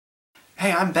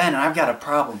Hey, I'm Ben and I've got a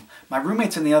problem. My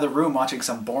roommate's in the other room watching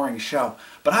some boring show,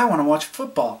 but I want to watch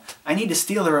football. I need to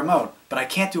steal the remote, but I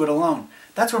can't do it alone.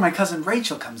 That's where my cousin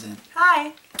Rachel comes in.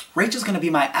 Hi. Rachel's going to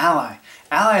be my ally.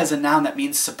 Ally is a noun that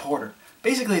means supporter.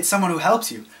 Basically, it's someone who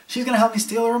helps you. She's going to help me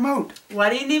steal a remote.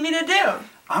 What do you need me to do?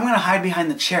 I'm going to hide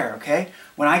behind the chair, okay?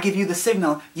 When I give you the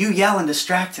signal, you yell and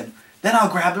distract him. Then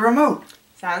I'll grab the remote.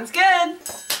 Sounds good.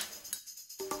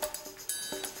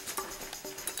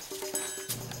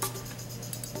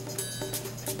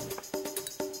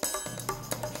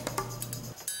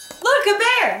 Look, a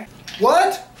bear!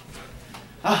 What?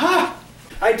 Aha!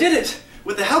 I did it!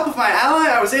 With the help of my ally,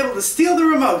 I was able to steal the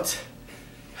remote.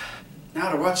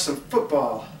 Now to watch some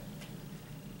football.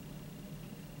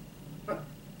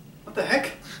 What the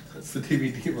heck? That's the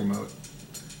DVD remote.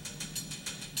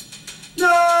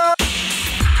 No!